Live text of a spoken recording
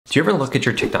Do you ever look at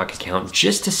your TikTok account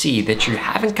just to see that you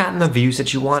haven't gotten the views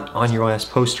that you want on your last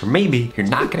post, or maybe you're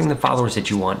not getting the followers that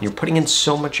you want and you're putting in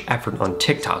so much effort on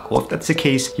TikTok? Well, if that's the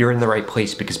case, you're in the right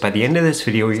place, because by the end of this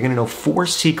video, you're gonna know 4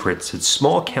 secrets that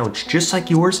small accounts just like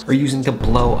yours are using to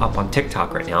blow up on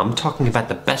TikTok right now. I'm talking about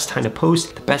the best time to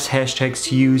post, the best hashtags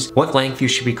to use, what length you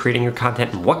should be creating your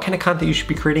content, and what kind of content you should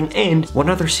be creating, and one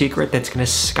other secret that's gonna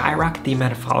skyrocket the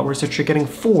amount of followers that you're getting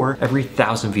for every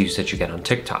 1,000 views that you get on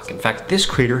TikTok. In fact, this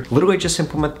creator literally just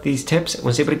implemented these tips and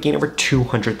was able to gain over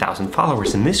 200,000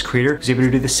 followers. And this creator was able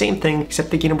to do the same thing, except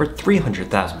they gained over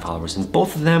 300,000 followers. And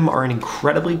both of them are in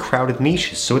incredibly crowded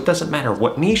niches. So it doesn't matter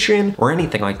what niche you're in or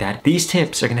anything like that. These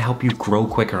tips are gonna help you grow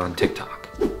quicker on TikTok.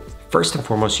 First and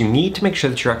foremost, you need to make sure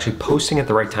that you're actually posting at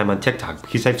the right time on TikTok,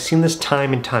 because I've seen this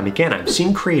time and time again. I've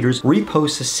seen creators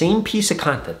repost the same piece of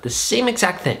content, the same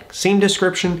exact thing, same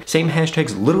description, same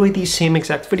hashtags, literally the same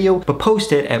exact video, but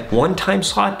post it at one time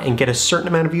slot and get a certain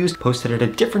amount of views, post it at a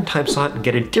different time slot and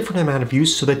get a different amount of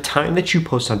views. So the time that you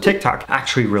post on TikTok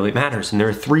actually really matters. And there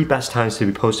are 3 best times to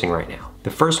be posting right now.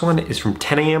 The first one is from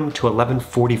 10 a.m. to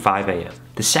 11:45 a.m.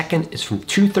 The second is from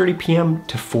 2:30 p.m.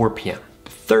 to 4 p.m.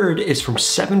 Third is from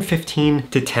 7:15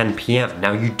 to 10 p.m.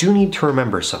 Now, you do need to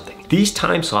remember something. These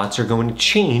time slots are going to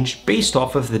change based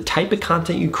off of the type of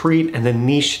content you create and the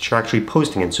niche that you're actually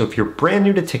posting in. So if you're brand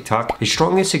new to TikTok, I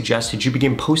strongly suggest that you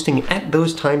begin posting at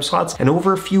those time slots, and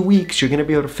over a few weeks, you're gonna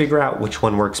be able to figure out which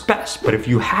one works best. But if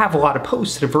you have a lot of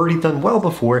posts that have already done well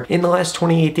before in the last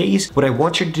 28 days, what I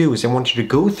want you to do is I want you to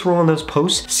go through on those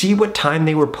posts, see what time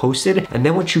they were posted, and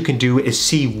then what you can do is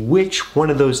see which one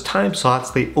of those time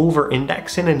slots they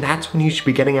over-index in, and that's when you should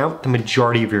be getting out the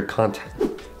majority of your content.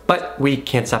 But we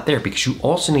can't stop there, because you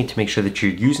also need to make sure that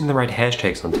you're using the right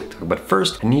hashtags on TikTok. But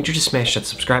first, I need you to smash that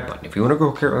subscribe button. If you want to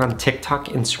grow quicker on TikTok,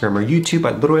 Instagram, or YouTube,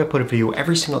 I literally upload a video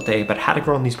every single day about how to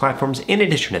grow on these platforms. In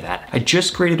addition to that, I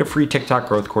just created a free TikTok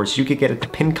growth course. You could get it at the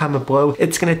pinned comment below.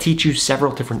 It's going to teach you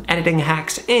several different editing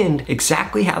hacks and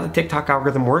exactly how the TikTok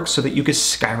algorithm works so that you can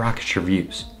skyrocket your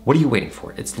views. What are you waiting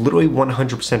for? It's literally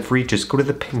 100% free. Just go to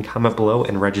the pinned comment below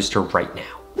and register right now.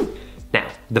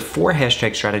 The 4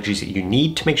 hashtag strategies that you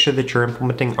need to make sure that you're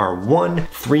implementing are 1,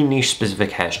 3 niche specific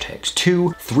hashtags,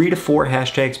 2, 3 to 4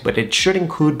 hashtags, but it should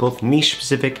include both niche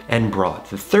specific and broad.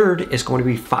 The third is going to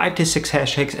be 5 to 6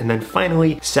 hashtags, and then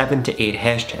finally 7 to 8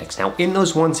 hashtags. Now, in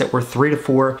those ones that were 3 to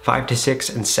 4, 5 to 6,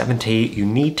 and 7 to 8, you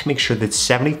need to make sure that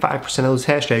 75% of those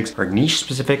hashtags are niche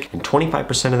specific and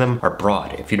 25% of them are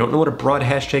broad. If you don't know what a broad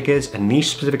hashtag is, a niche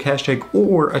specific hashtag,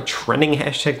 or a trending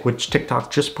hashtag, which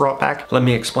TikTok just brought back, let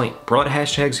me explain. Broad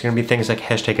hashtags are going to be things like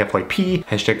hashtag FYP,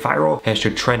 hashtag viral,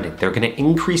 hashtag trending. They're going to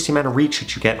increase the amount of reach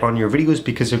that you get on your videos,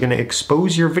 because they're going to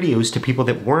expose your videos to people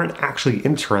that weren't actually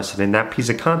interested in that piece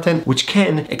of content, which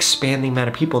can expand the amount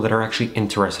of people that are actually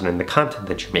interested in the content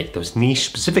that you make. Those niche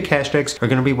specific hashtags are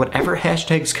going to be whatever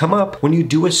hashtags come up when you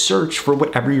do a search for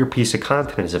whatever your piece of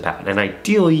content is about. And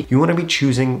ideally, you want to be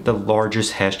choosing the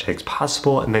largest hashtags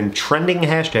possible, and then trending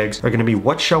hashtags are going to be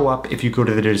what show up if you go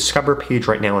to the Discover page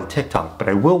right now on TikTok. But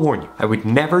I will warn you, I would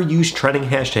never use trending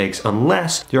hashtags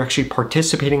unless you're actually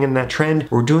participating in that trend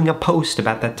or doing a post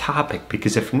about that topic,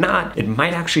 because if not, it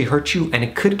might actually hurt you, and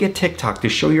it could get TikTok to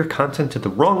show your content to the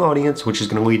wrong audience, which is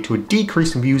going to lead to a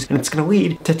decrease in views, and it's going to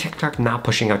lead to TikTok not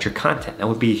pushing out your content. That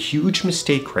would be a huge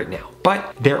mistake right now.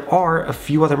 But there are a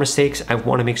few other mistakes I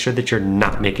want to make sure that you're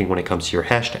not making when it comes to your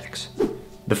hashtags.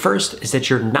 The first is that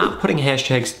you're not putting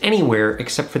hashtags anywhere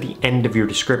except for the end of your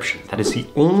description. That is the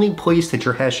only place that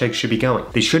your hashtags should be going.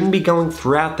 They shouldn't be going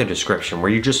throughout the description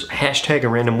where you just hashtag a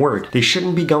random word. They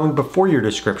shouldn't be going before your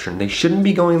description. They shouldn't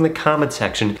be going in the comment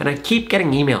section. And I keep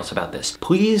getting emails about this.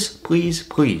 Please, please,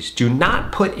 please do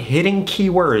not put hidden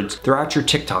keywords throughout your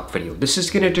TikTok video. This is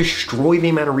going to destroy the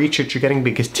amount of reach that you're getting,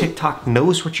 because TikTok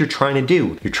knows what you're trying to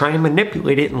do. You're trying to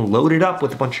manipulate it and load it up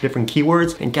with a bunch of different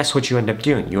keywords, and guess what you end up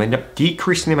doing? You end up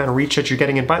decreasing the amount of reach that you're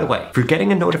getting. And by the way, if you're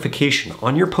getting a notification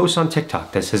on your post on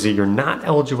TikTok that says that you're not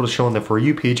eligible to show on the For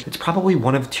You page, it's probably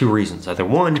one of 2 reasons. Either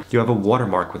 1, you have a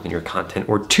watermark within your content,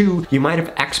 or 2, you might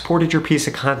have exported your piece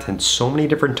of content so many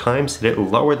different times that it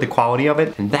lowered the quality of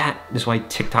it, and that is why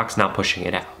TikTok's not pushing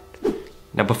it out.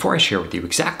 Now, before I share with you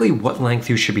exactly what length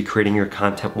you should be creating your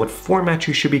content, what format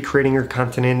you should be creating your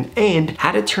content in, and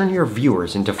how to turn your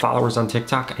viewers into followers on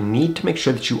TikTok, I need to make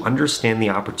sure that you understand the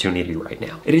opportunity right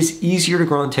now. It is easier to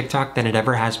grow on TikTok than it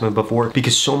ever has been before,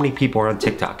 because so many people are on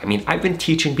TikTok. I mean, I've been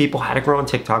teaching people how to grow on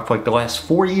TikTok for like the last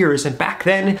 4 years, and back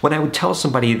then, when I would tell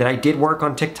somebody that I did work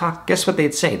on TikTok, guess what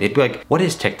they'd say? They'd be like, what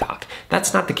is TikTok?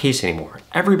 That's not the case anymore.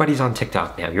 Everybody's on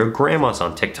TikTok now. Your grandma's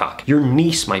on TikTok. Your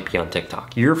niece might be on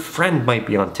TikTok. Your friend might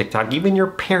be on TikTok. Even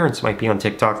your parents might be on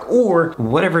TikTok, or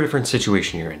whatever different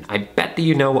situation you're in. I bet that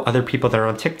you know other people that are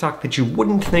on TikTok that you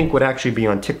wouldn't think would actually be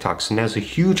on TikTok. So now's a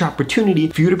huge opportunity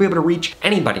for you to be able to reach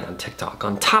anybody on TikTok.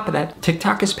 On top of that,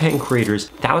 TikTok is paying creators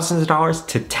thousands of dollars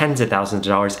to tens of thousands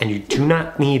of dollars, and you do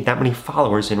not need that many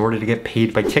followers in order to get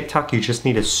paid by TikTok. You just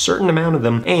need a certain amount of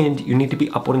them, and you need to be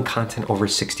uploading content over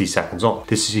 60 seconds long.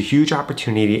 This is a huge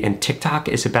opportunity, and TikTok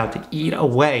is about to eat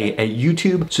away at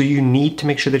YouTube, so you need to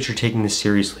make sure that you're taking this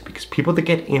seriously, because people that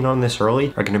get in on this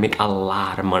early are gonna make a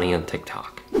lot of money on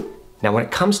TikTok. Now, when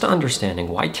it comes to understanding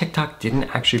why TikTok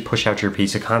didn't actually push out your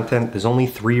piece of content, there's only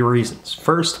 3 reasons.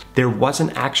 First, there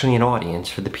wasn't actually an audience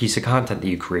for the piece of content that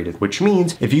you created, which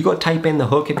means if you go type in the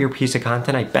hook of your piece of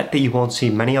content, I bet that you won't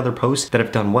see many other posts that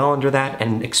have done well under that,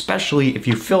 and especially if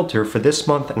you filter for this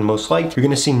month and most liked, you're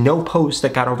gonna see no posts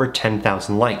that got over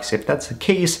 10,000 likes. If that's the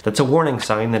case, that's a warning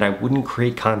sign that I wouldn't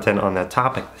create content on that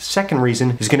topic. The second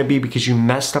reason is gonna be because you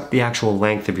messed up the actual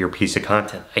length of your piece of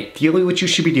content. Ideally, what you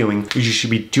should be doing is you should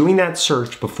be doing that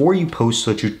search before you post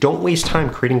so that you don't waste time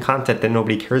creating content that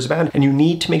nobody cares about, and you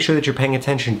need to make sure that you're paying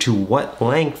attention to what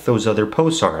length those other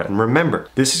posts are. And remember,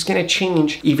 this is going to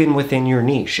change even within your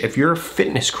niche. If you're a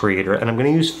fitness creator, and I'm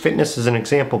going to use fitness as an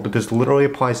example, but this literally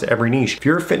applies to every niche. If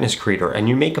you're a fitness creator and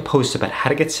you make a post about how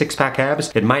to get six-pack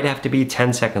abs, it might have to be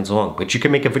 10 seconds long, but you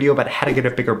can make a video about how to get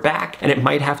a bigger back, and it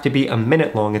might have to be a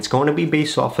minute long. It's going to be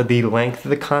based off of the length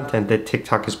of the content that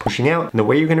TikTok is pushing out. And the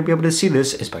way you're going to be able to see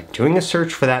this is by doing a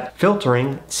search for that,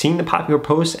 filtering, seeing the popular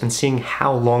posts, and seeing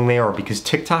how long they are, because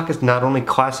TikTok is not only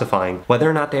classifying whether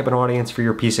or not they have an audience for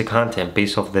your piece of content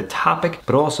based off of the topic,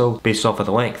 but also based off of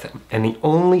the length. And the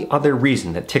only other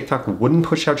reason that TikTok wouldn't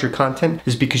push out your content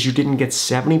is because you didn't get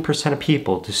 70% of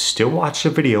people to still watch the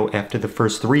video after the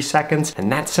first 3 seconds,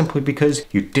 and that's simply because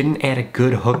you didn't add a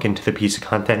good hook into the piece of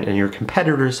content, and your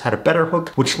competitors had a better hook,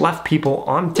 which left people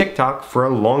on TikTok for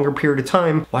a longer period of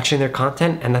time watching their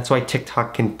content, and that's why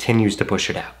TikTok continues to push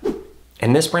it out.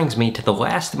 And this brings me to the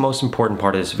last and most important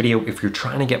part of this video if you're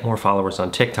trying to get more followers on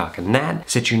TikTok, and that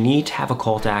is that you need to have a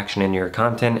call to action in your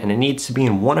content, and it needs to be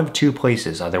in one of 2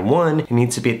 places. Either one, it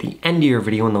needs to be at the end of your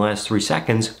video in the last 3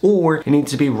 seconds, or it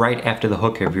needs to be right after the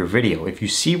hook of your video. If you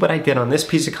see what I did on this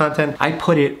piece of content, I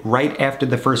put it right after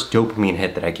the first dopamine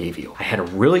hit that I gave you. I had a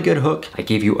really good hook, I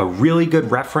gave you a really good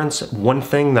reference, one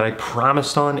thing that I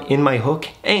promised on in my hook,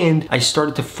 and I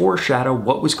started to foreshadow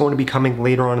what was going to be coming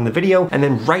later on in the video, and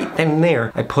then right then and there,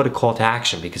 I put a call to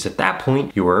action, because at that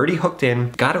point you were already hooked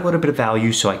in, got a little bit of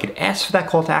value, so I could ask for that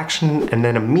call to action and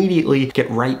then immediately get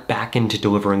right back into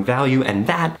delivering value, and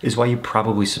that is why you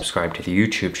probably subscribe to the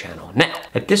YouTube channel. Now,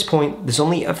 at this point, there's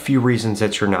only a few reasons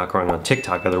that you're not growing on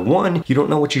TikTok. Either 1, you don't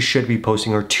know what you should be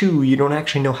posting, or 2, you don't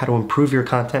actually know how to improve your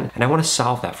content, and I want to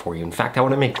solve that for you. In fact, I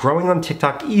want to make growing on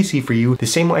TikTok easy for you, the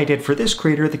same way I did for this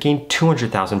creator that gained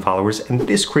 200,000 followers and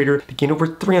this creator that gained over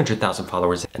 300,000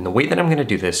 followers. And the way that I'm going to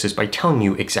do this is by telling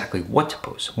you exactly what to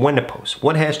post, when to post,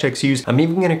 what hashtags to use. I'm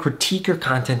even going to critique your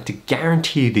content to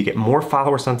guarantee you to get more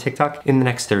followers on TikTok in the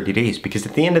next 30 days, because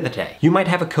at the end of the day, you might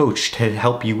have a coach to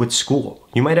help you with school.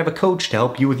 You might have a coach to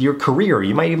help you with your career.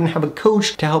 You might even have a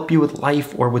coach to help you with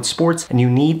life or with sports, and you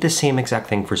need the same exact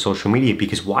thing for social media,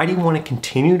 because why do you want to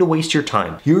continue to waste your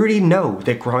time? You already know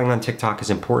that growing on TikTok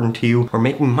is important to you, or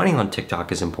making money on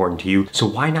TikTok is important to you, so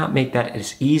why not make that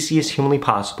as easy as humanly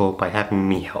possible by having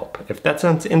me help? If that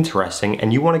sounds interesting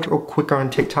and you want to grow quicker on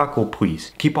TikTok, well,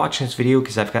 please keep watching this video,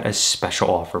 because I've got a special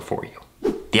offer for you.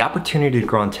 The opportunity to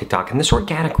grow on TikTok and this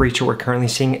organic reach that we're currently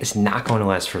seeing is not going to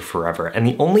last for forever. And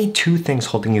the only 2 things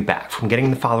holding you back from getting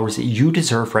the followers that you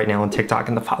deserve right now on TikTok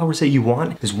and the followers that you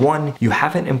want is 1, you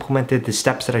haven't implemented the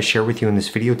steps that I share with you in this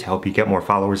video to help you get more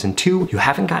followers, and 2, you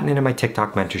haven't gotten into my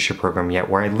TikTok mentorship program yet,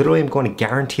 where I literally am going to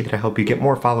guarantee that I help you get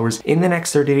more followers in the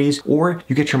next 30 days, or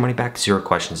you get your money back, 0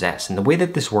 questions asked. And the way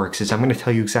that this works is I'm going to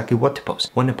tell you exactly what to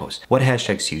post, when to post, what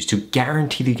hashtags to use to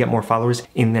guarantee that you get more followers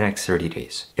in the next 30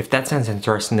 days. If that sounds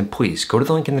interesting, then please go to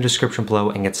the link in the description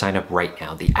below and get signed up right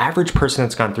now. The average person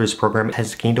that's gone through this program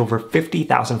has gained over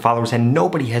 50,000 followers, and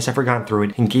nobody has ever gone through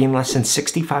it and gained less than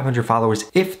 6,500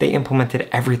 followers if they implemented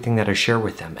everything that I share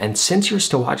with them. And since you're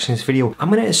still watching this video,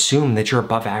 I'm going to assume that you're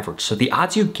above average. So the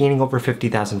odds of you gaining over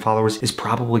 50,000 followers is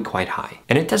probably quite high.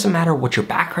 And it doesn't matter what your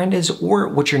background is or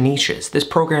what your niche is. This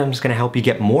program is going to help you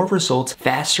get more results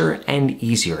faster and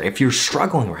easier. If you're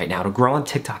struggling right now to grow on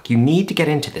TikTok, you need to get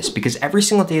into this, because every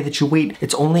single day that you wait, it's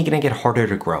it's only gonna get harder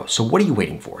to grow. So what are you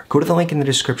waiting for? Go to the link in the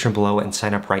description below and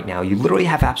sign up right now. You literally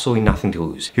have absolutely nothing to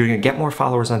lose. You're gonna get more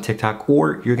followers on TikTok,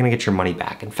 or you're gonna get your money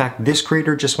back. In fact, this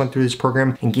creator just went through this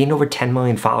program and gained over 10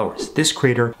 million followers. This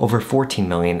creator over 14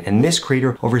 million, and this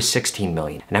creator over 16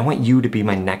 million. And I want you to be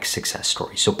my next success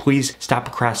story. So please stop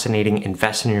procrastinating,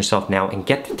 invest in yourself now, and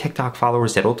get the TikTok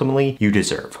followers that ultimately you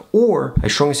deserve. Or I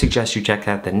strongly suggest you check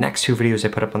out the next 2 videos I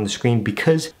put up on the screen,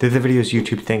 because they're the videos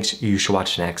YouTube thinks you should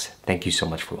watch next. Thank you so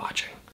much for watching.